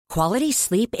Quality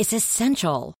sleep is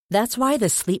essential. That's why the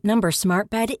Sleep Number Smart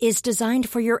Bed is designed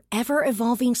for your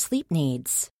ever-evolving sleep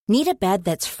needs. Need a bed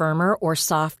that's firmer or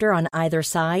softer on either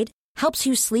side? Helps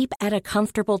you sleep at a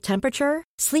comfortable temperature?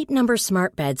 Sleep Number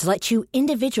Smart Beds let you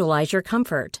individualize your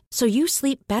comfort, so you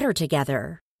sleep better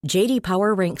together. J.D.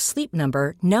 Power ranks Sleep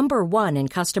Number number 1 in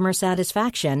customer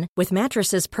satisfaction with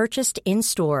mattresses purchased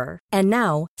in-store. And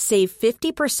now, save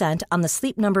 50% on the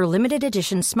Sleep Number Limited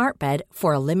Edition Smart Bed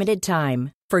for a limited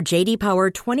time. For J.D.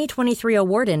 Power 2023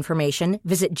 award information,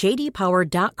 visit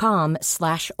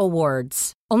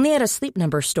jdpower.com/awards. Only at a Sleep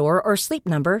Number store or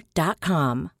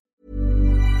sleepnumber.com.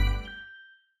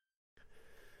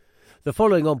 The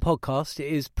following on podcast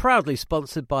is proudly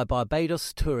sponsored by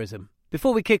Barbados Tourism.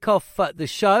 Before we kick off the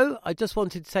show, I just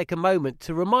wanted to take a moment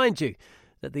to remind you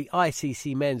that the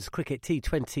ICC Men's Cricket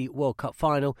T20 World Cup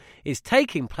Final is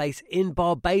taking place in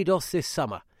Barbados this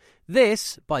summer.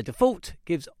 This, by default,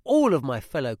 gives all of my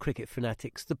fellow cricket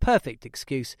fanatics the perfect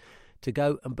excuse to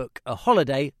go and book a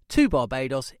holiday to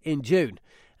Barbados in June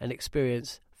and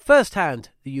experience firsthand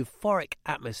the euphoric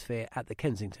atmosphere at the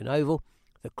Kensington Oval,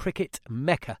 the cricket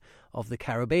mecca of the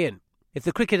Caribbean. If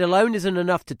the cricket alone isn't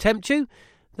enough to tempt you,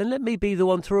 then let me be the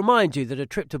one to remind you that a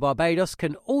trip to Barbados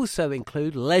can also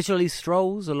include leisurely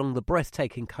strolls along the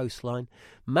breathtaking coastline,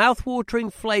 mouth-watering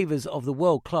flavours of the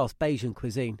world-class Bajan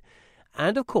cuisine,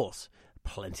 and, of course,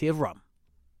 plenty of rum.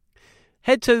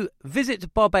 Head to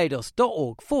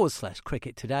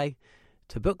visitbarbados.org/cricket today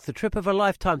to book the trip of a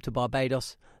lifetime to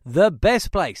Barbados, the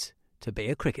best place to be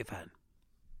a cricket fan.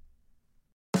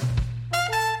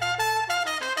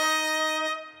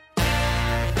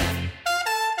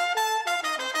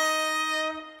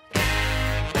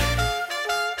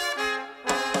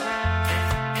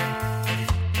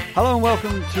 Hello and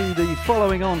welcome to the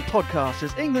Following On podcast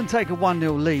as England take a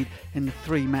 1-0 lead in the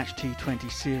 3-match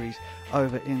T20 series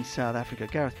over in South Africa.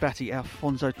 Gareth Batty,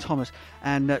 Alfonso Thomas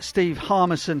and Steve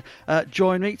Harmison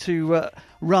join me to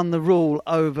run the rule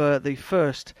over the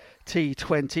first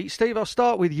T20. Steve, I'll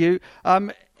start with you.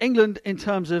 England, in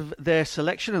terms of their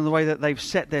selection and the way that they've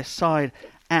set their side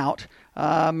out,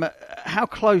 how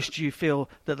close do you feel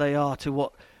that they are to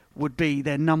what would be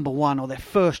their number one or their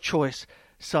first choice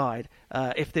side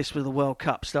if this were the World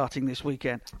Cup starting this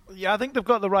weekend? Yeah, I think they've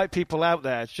got the right people out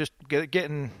there. It's just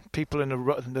getting people in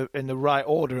the right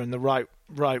order and the right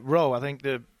row. I think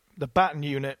the batting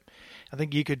unit, I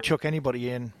think you could chuck anybody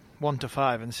in 1 to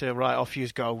 5 and say, right, off you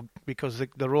go, because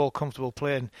they're all comfortable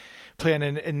playing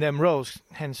in them rows.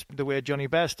 Hence the way Johnny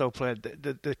Bairstow played.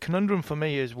 The conundrum for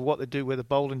me is what they do with the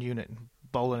bowling unit,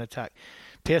 bowling attack,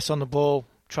 pace on the ball,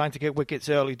 trying to get wickets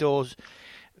early doors.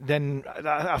 Then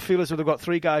I feel as though they've got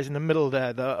 3 guys in the middle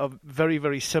there that are very,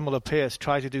 very similar pace,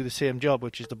 try to do the same job,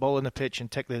 which is the ball in the pitch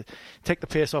and take the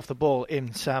pace off the ball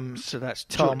in Sam. So that's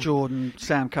Tom Jordan,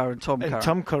 Sam Curran,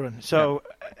 Tom Curran. So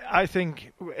yeah. I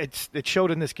think it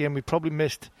showed in this game. We probably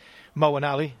missed Mo and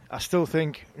Ali. I still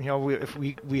think if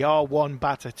we are one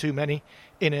batter too many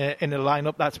in a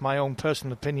lineup. That's my own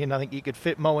personal opinion. I think you could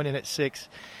fit Mo in at 6,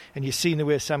 and you've seen the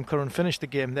way Sam Curran finished the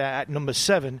game there at number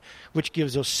 7, which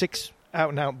gives us 6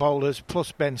 out-and-out bowlers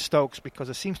plus Ben Stokes, because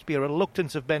there seems to be a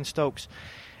reluctance of Ben Stokes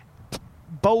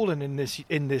bowling in this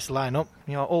lineup.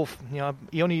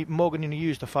 Morgan only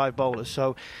used the 5 bowlers,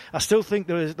 so I still think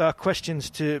there are questions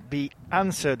to be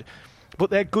answered, but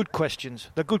they're good questions.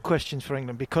 They're good questions for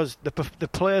England because the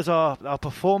players are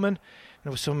performing.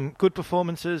 There were some good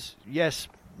performances. Yes,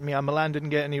 Milan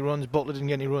didn't get any runs, Butler didn't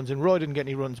get any runs, and Roy didn't get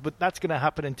any runs, but that's going to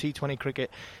happen in T20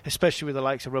 cricket, especially with the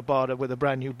likes of Rabada with a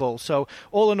brand new ball. So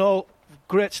all in all,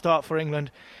 great start for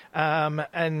England,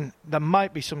 and there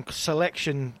might be some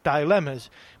selection dilemmas,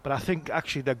 but I think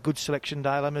actually they're good selection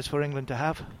dilemmas for England to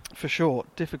have. For sure,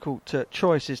 difficult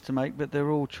choices to make, but they're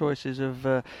all choices of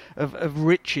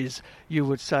riches, you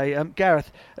would say.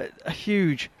 Gareth, a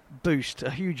huge boost, a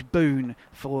huge boon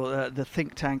for the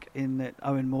think tank in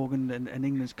Owen Morgan and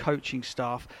England's coaching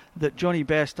staff that Johnny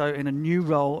Bairstow in a new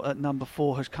role at number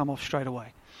 4 has come off straight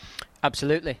away.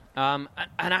 Absolutely. And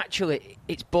actually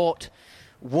it's bought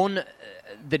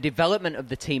the development of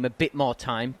the team a bit more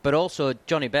time, but also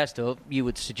Johnny Bairstow, you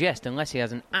would suggest, unless he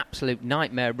has an absolute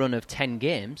nightmare run of 10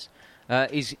 games,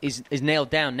 is nailed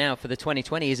down now for the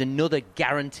 2020, is another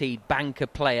guaranteed banker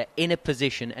player in a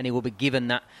position, and he will be given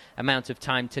that amount of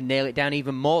time to nail it down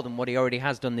even more than what he already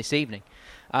has done this evening.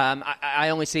 I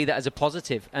only see that as a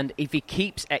positive, and if he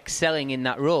keeps excelling in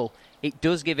that role, it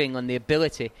does give England the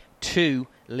ability to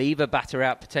leave a batter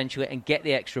out potentially and get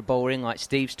the extra bowler in, like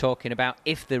Steve's talking about,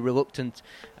 if they're reluctant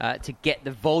to get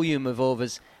the volume of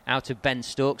overs out of Ben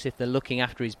Stokes if they're looking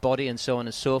after his body and so on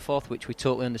and so forth, which we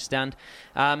totally understand.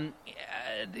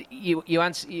 You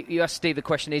asked Steve the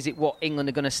question, is it what England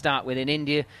are going to start with in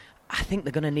India? I think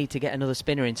they're going to need to get another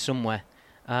spinner in somewhere.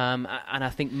 And I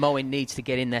think Moeen needs to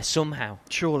get in there somehow.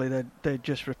 Surely they'd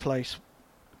just replace,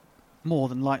 more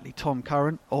than likely, Tom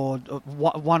Curran or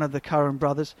one of the Curran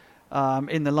brothers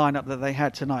in the lineup that they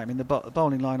had tonight. I mean, the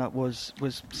bowling lineup was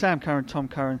Sam Curran, Tom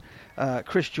Curran,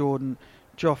 Chris Jordan,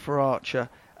 Jofra Archer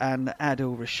and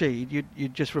Adil Rashid.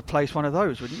 You'd just replace one of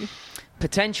those, wouldn't you?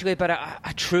 Potentially, but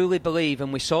I truly believe,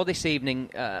 and we saw this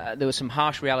evening, there were some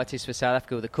harsh realities for South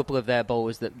Africa with a couple of their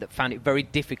bowlers that found it very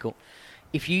difficult.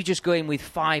 If you just go in with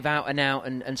 5 out and out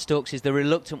and Stokes is the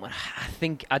reluctant one,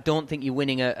 I don't think you're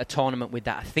winning a tournament with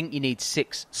that. I think you need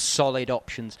 6 solid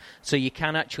options so you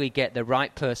can actually get the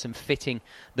right person fitting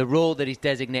the role that is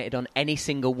designated on any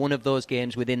single one of those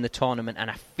games within the tournament, and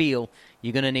I feel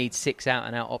you're going to need 6 out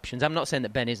and out options. I'm not saying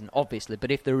that Ben isn't, obviously,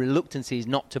 but if the reluctancy is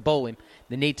not to bowl him,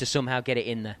 they need to somehow get it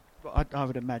in there. I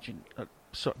would imagine,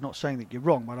 not saying that you're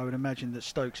wrong, but I would imagine that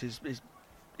Stokes is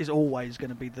always going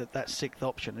to be that 6th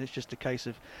option. It's just a case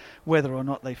of whether or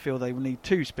not they feel they will need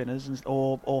 2 spinners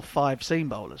or 5 seam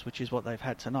bowlers, which is what they've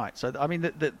had tonight. So, I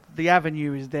mean, the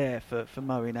avenue is there for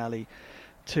Moeen Ali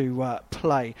to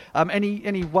play.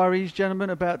 Any worries,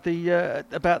 gentlemen, about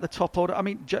the top order? I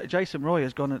mean, Jason Roy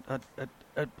has gone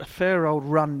a fair old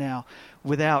run now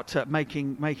without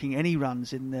making any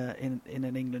runs in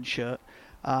an England shirt,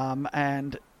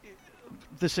 and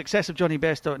the success of Johnny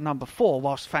Bairstow at number 4,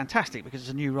 whilst fantastic because it's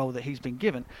a new role that he's been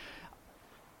given,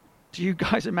 do you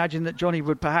guys imagine that Johnny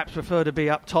would perhaps prefer to be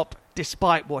up top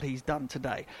despite what he's done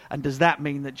today? And does that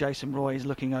mean that Jason Roy is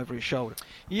looking over his shoulder?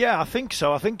 Yeah, I think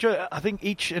so. I think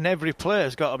each and every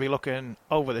player's got to be looking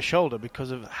over the shoulder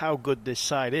because of how good this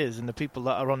side is and the people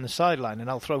that are on the sideline. And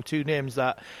I'll throw 2 names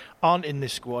that aren't in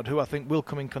this squad who I think will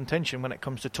come in contention when it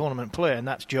comes to tournament play, and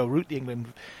that's Joe Root, the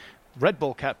England Red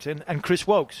Bull captain, and Chris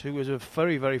Wokes, who was a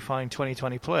very, very fine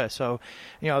 2020 player. So,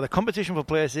 the competition for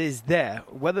players is there.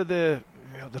 Whether the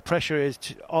pressure is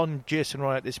on Jason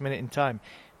Roy at this minute in time,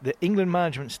 the England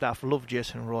management staff love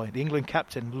Jason Roy. The England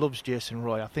captain loves Jason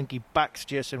Roy. I think he backs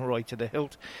Jason Roy to the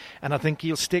hilt, and I think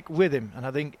he'll stick with him. And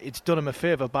I think it's done him a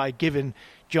favour by getting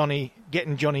Johnny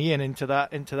into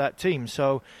that team.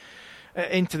 So,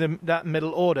 into that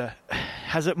middle order.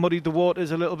 Has it muddied the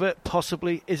waters a little bit?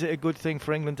 Possibly. Is it a good thing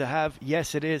for England to have?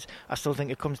 Yes, it is. I still think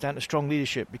it comes down to strong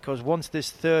leadership, because once this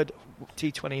 3rd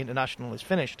T20 international is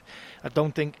finished, I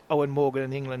don't think Owen Morgan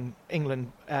and the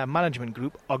England management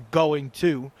group are going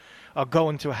to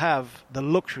have the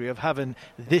luxury of having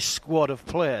this squad of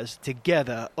players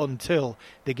together until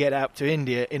they get out to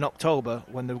India in October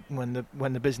when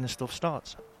the business stuff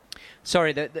starts.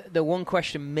 Sorry, the one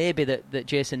question maybe that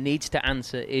Jason needs to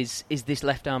answer is this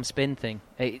left arm spin thing.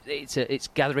 It's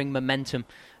gathering momentum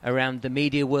around the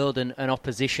media world and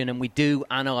opposition, and we do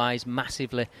analyse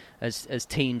massively as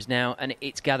teams now, and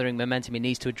it's gathering momentum. He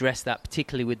needs to address that,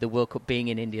 particularly with the World Cup being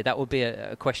in India. That would be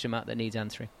a question mark that needs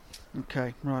answering.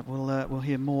 Okay, right. We'll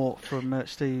hear more from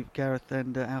Steve, Gareth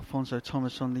and Alfonso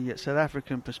Thomas on the South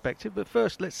African perspective. But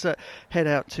first, let's head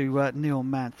out to Neil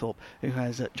Manthorpe, who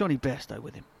has Johnny Bairstow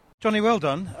with him. Johnny, well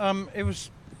done. It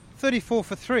was 34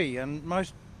 for 3, and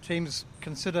most teams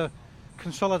consider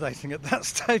consolidating at that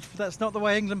stage, but that's not the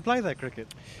way England play their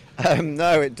cricket.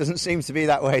 No, it doesn't seem to be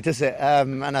that way, does it?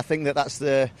 And I think that's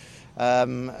the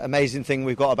amazing thing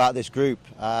we've got about this group.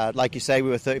 Like you say, we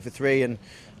were 30 for 3,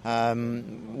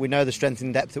 and we know the strength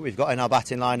and depth that we've got in our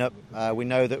batting lineup. We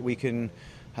know that we can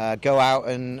go out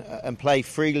and play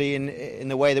freely in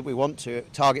the way that we want to,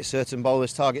 target certain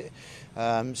bowlers, target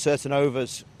certain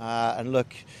overs, and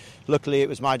luckily it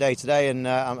was my day today, and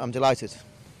I'm delighted.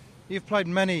 You've played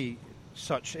many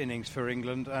such innings for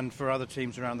England and for other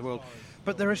teams around the world,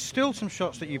 but there are still some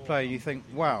shots that you play and you think,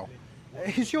 wow,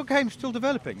 is your game still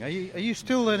developing? Are you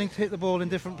still learning to hit the ball in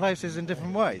different places in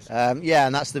different ways? Yeah,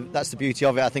 and that's the beauty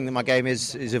of it. I think that my game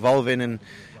is evolving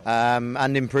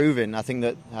and improving. I think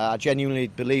that I genuinely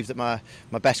believe that my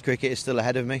best cricket is still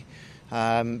ahead of me,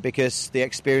 because the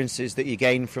experiences that you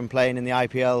gain from playing in the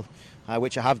IPL,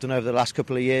 which I have done over the last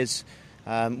couple of years,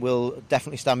 will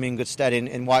definitely stand me in good stead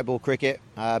in white ball cricket,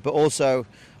 but also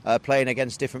playing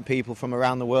against different people from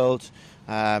around the world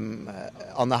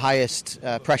on the highest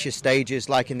pressure stages,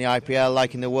 like in the IPL,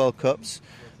 like in the World Cups,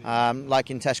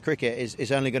 like in Test cricket,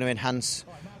 is only going to enhance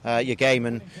your game.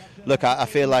 And look, I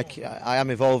feel like I am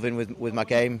evolving with my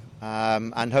game,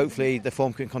 and hopefully the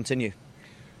form can continue.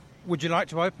 Would you like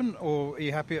to open, or are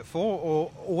you happy at 4? Or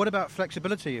what about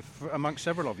flexibility amongst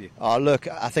several of you? Oh, look,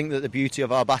 I think that the beauty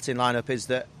of our batting lineup is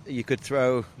that you could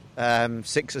throw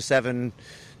 6 or 7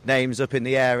 names up in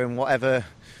the air in whatever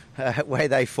way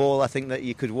they fall. I think that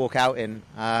you could walk out in.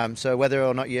 So whether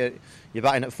or not you're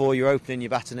batting at 4, you're opening, you're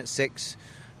batting at 6.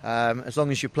 As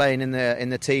long as you're playing in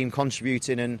the team,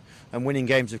 contributing and winning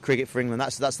games of cricket for England,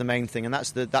 that's the main thing, and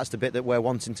that's the bit that we're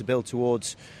wanting to build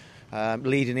towards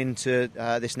leading into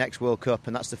this next World Cup,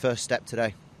 and that's the first step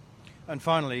today. And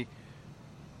finally,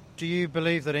 do you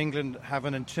believe that England have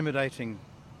an intimidating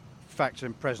factor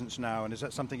and presence now, and is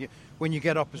that something when you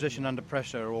get opposition under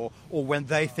pressure, or when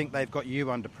they think they've got you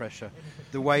under pressure,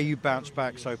 the way you bounce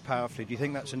back so powerfully, do you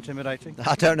think that's intimidating?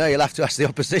 I don't know, you'll have to ask the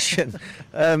opposition.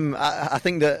 I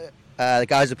think that the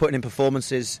guys are putting in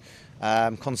performances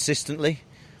consistently,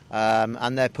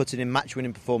 and they're putting in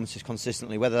match-winning performances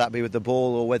consistently, whether that be with the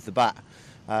ball or with the bat,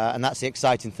 and that's the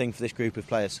exciting thing for this group of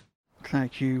players.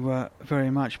 Thank you very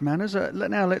much, Manners.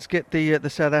 Now let's get the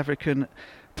South African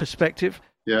perspective.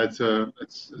 Yeah,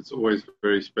 it's always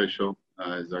very special.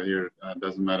 As I hear, it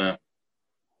doesn't matter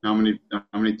how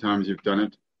many times you've done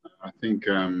it. I think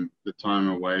the time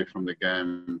away from the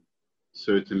game,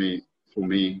 certainly for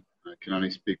me, I can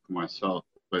only speak for myself,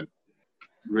 but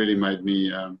really made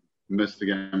me miss the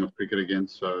game of cricket again.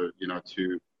 So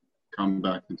to come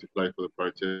back and to play for the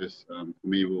Proteas for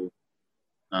me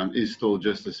is still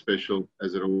just as special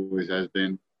as it always has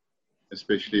been,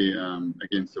 especially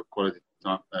against a quality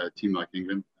team like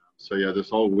England. So this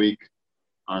whole week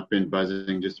I've been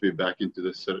buzzing just to be back into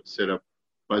the setup,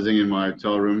 buzzing in my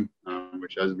hotel room,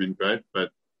 which hasn't been great,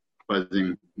 but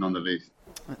buzzing nonetheless.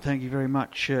 Thank you very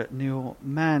much, Neil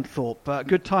Manthorpe.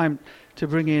 Good time to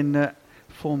bring in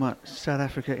former South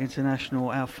Africa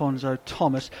international Alfonso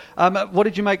Thomas. What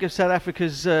did you make of South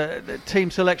Africa's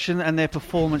team selection and their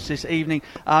performance this evening?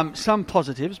 Some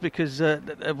positives, because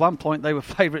at one point they were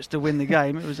favourites to win the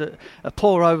game. It was a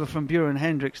poor over from Buren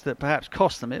Hendricks that perhaps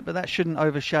cost them it, but that shouldn't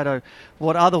overshadow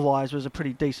what otherwise was a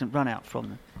pretty decent run out from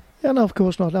them. Yeah, no, of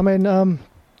course not. I mean,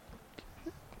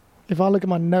 if I look at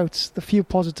my notes, the few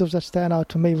positives that stand out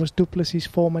to me was du Plessis'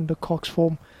 form and de Kock's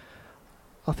form.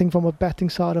 I think from a batting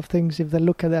side of things, if they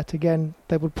look at that again,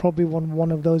 they would probably want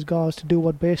one of those guys to do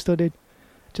what Bairstow did,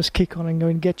 just kick on and go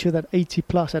and get you that 80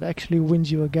 plus that actually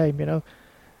wins you a game, If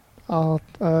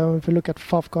you look at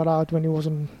Faf got out when he was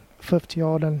on 50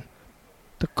 odd, and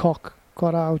de Kock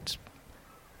got out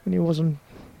when he was on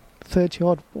 30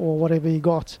 odd or whatever he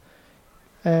got.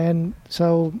 And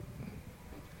so,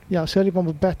 certainly from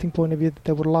a batting point of view,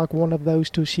 they would like one of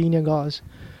those two senior guys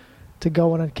to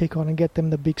go on and kick on and get them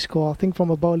the big score. I think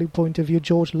from a bowling point of view,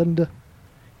 George Linde,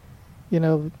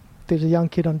 there's a young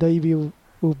kid on debut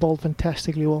who bowled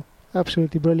fantastically well,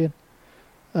 absolutely brilliant.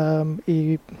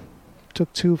 He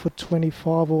took 2 for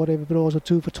 25 or whatever it was, or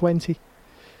 2 for 20.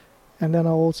 And then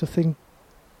I also think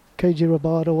KG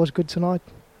Rabada was good tonight.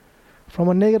 From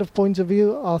a negative point of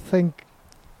view, I think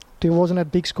there wasn't a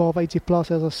big score of 80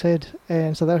 plus, as I said,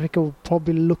 and South Africa would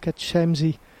probably look at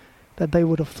Shamsi, that they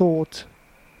would have thought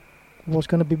was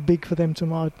going to be big for them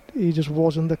tonight. He just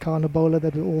wasn't the kind of bowler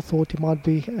that we all thought he might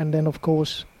be. And then, of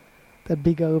course, that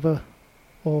big over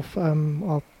of,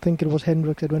 I think it was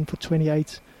Hendricks that went for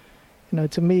 28.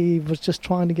 To me, he was just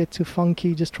trying to get too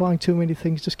funky, just trying too many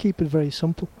things. Just keep it very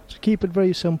simple. Just keep it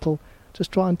very simple.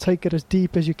 Just try and take it as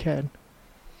deep as you can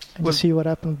and just see what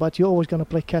happens. But you're always going to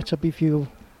play catch-up if you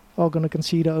are going to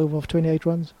concede an over of 28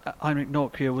 runs. Heinrich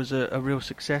Nortje was a real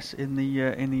success in the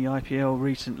IPL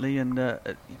recently, and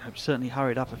certainly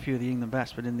hurried up a few of the England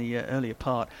batsmen in the earlier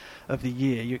part of the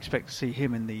year. You expect to see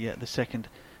him in the second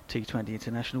T20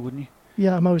 international, wouldn't you?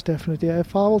 Yeah, most definitely. Yeah.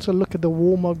 If I also look at the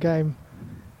warm-up game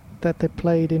that they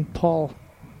played in Paarl,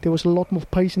 there was a lot more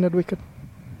pace in that wicket.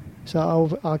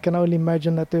 So I can only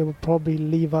imagine that they will probably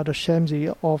leave out of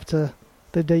Shamsi after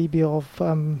the debut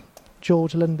of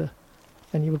George Linde.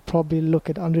 And you would probably look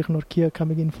at Heinrich Nortje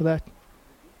coming in for that,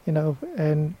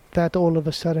 and that all of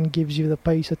a sudden gives you the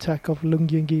pace attack of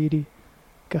Lungi Ngidi,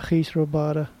 Kagiso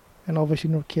Rabada, and obviously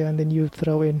Nortje, and then you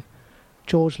throw in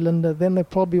George Linde. Then they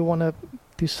probably want to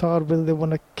decide whether they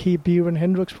want to keep Buren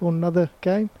Hendricks for another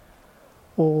game,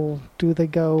 or do they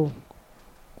go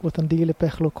with Andile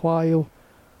Peglo-Kwayo,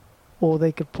 or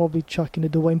they could probably chuck in the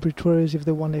Dwayne Pretorius if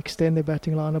they want to extend their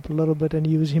batting lineup a little bit and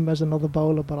use him as another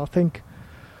bowler. But I think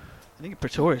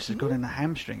Pretorius has got in the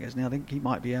hamstring, hasn't he? I think he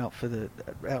might be out for the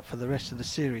rest of the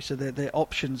series. So their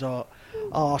options are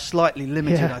slightly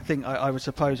limited. Yeah. I think I would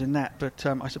suppose in that. But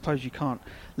I suppose you can't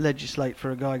legislate for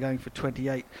a guy going for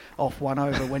 28 off 1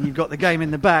 over when you've got the game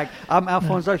in the bag.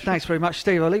 Alfonso, thanks very much.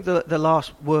 Steve, I'll leave the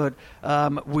last word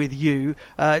with you.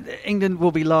 England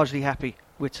will be largely happy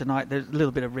with tonight. There's a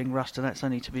little bit of ring rust, and that's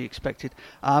only to be expected.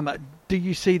 Do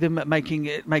you see them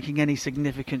making any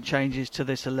significant changes to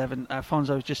this 11?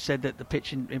 Fonzo's just said that the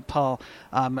pitch in Paarl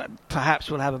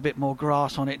perhaps will have a bit more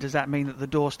grass on it. Does that mean that the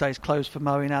door stays closed for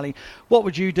Moeen Ali? What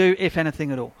would you do, if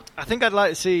anything at all? I think I'd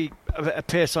like to see a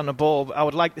pace on the ball. I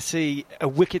would like to see a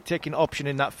wicket-taking option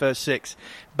in that first 6.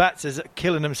 Bats is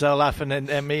killing himself laughing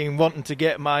and me wanting to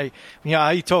get my...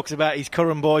 he talks about his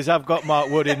current boys. I've got Mark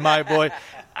Wood in my boy.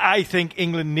 I think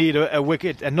England need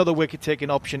another wicket-taking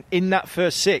option in that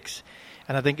first 6.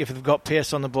 And I think if they've got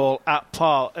pace on the ball at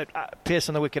Paarl, pace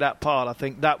on the wicket at Paarl, I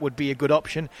think that would be a good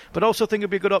option. But also think it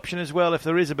would be a good option as well if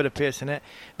there is a bit of pace in it,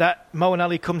 that Moeen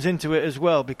Ali comes into it as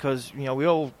well, because we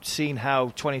all seen how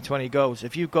 2020 goes.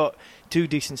 If you've got 2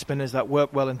 decent spinners that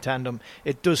work well in tandem,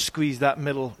 it does squeeze that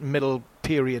middle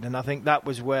period. And I think that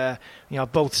was where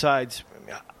both sides.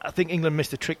 I think England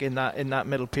missed a trick in that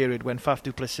middle period when Faf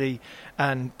du Plessis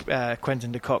and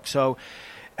Quinton de Kock. So.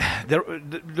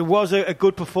 There was a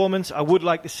good performance. I would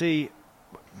like to see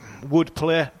Wood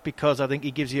play, because I think he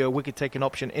gives you a wicket-taking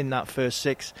option in that first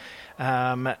 6.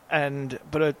 But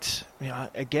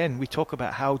again, we talk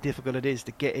about how difficult it is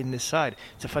to get in this side.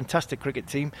 It's a fantastic cricket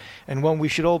team and one we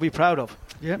should all be proud of.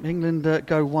 Yeah, England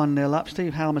go 1-0 up.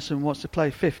 Steve Halmerson wants to play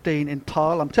 15 in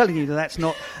Paarl. I'm telling you that's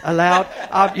not allowed.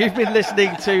 You've been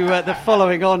listening to the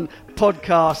Following On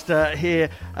podcast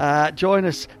here. Join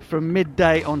us from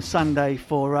midday on Sunday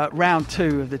for round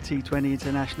 2 of the T20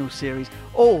 International Series,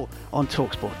 all on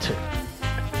TalkSport 2.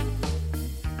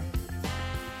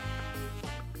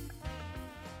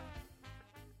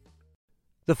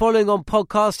 The Following On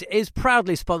podcast is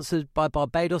proudly sponsored by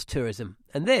Barbados Tourism,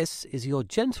 and this is your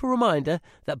gentle reminder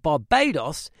that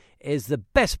Barbados is the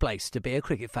best place to be a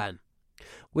cricket fan.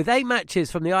 With 8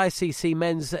 matches from the ICC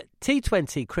Men's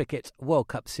T20 Cricket World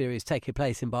Cup Series taking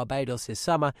place in Barbados this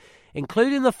summer,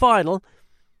 including the final,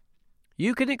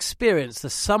 you can experience the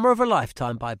summer of a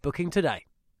lifetime by booking today.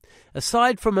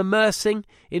 Aside from immersing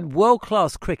in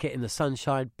world-class cricket in the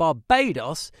sunshine,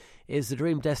 Barbados is the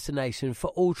dream destination for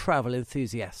all travel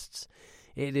enthusiasts.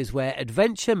 It is where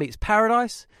adventure meets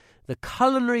paradise, the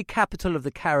culinary capital of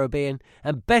the Caribbean,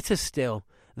 and better still,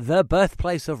 the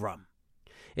birthplace of rum.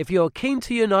 If you're keen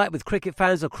to unite with cricket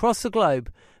fans across the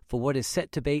globe for what is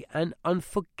set to be an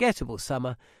unforgettable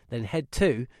summer, then head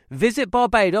to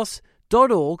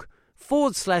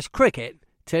visitbarbados.org/cricket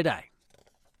today.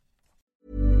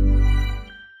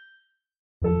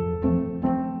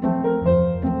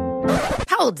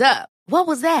 Hold up. What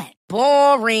was that?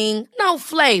 Boring. No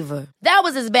flavor. That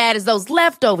was as bad as those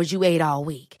leftovers you ate all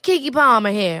week. Keke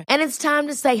Palmer here. And it's time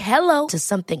to say hello to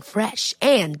something fresh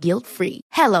and guilt-free.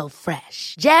 Hello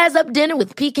Fresh. Jazz up dinner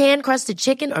with pecan-crusted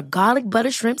chicken or garlic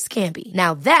butter shrimp scampi.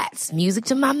 Now that's music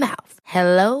to my mouth.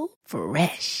 Hello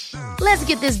Fresh. Let's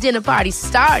get this dinner party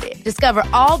started. Discover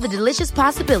all the delicious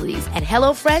possibilities at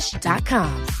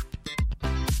HelloFresh.com.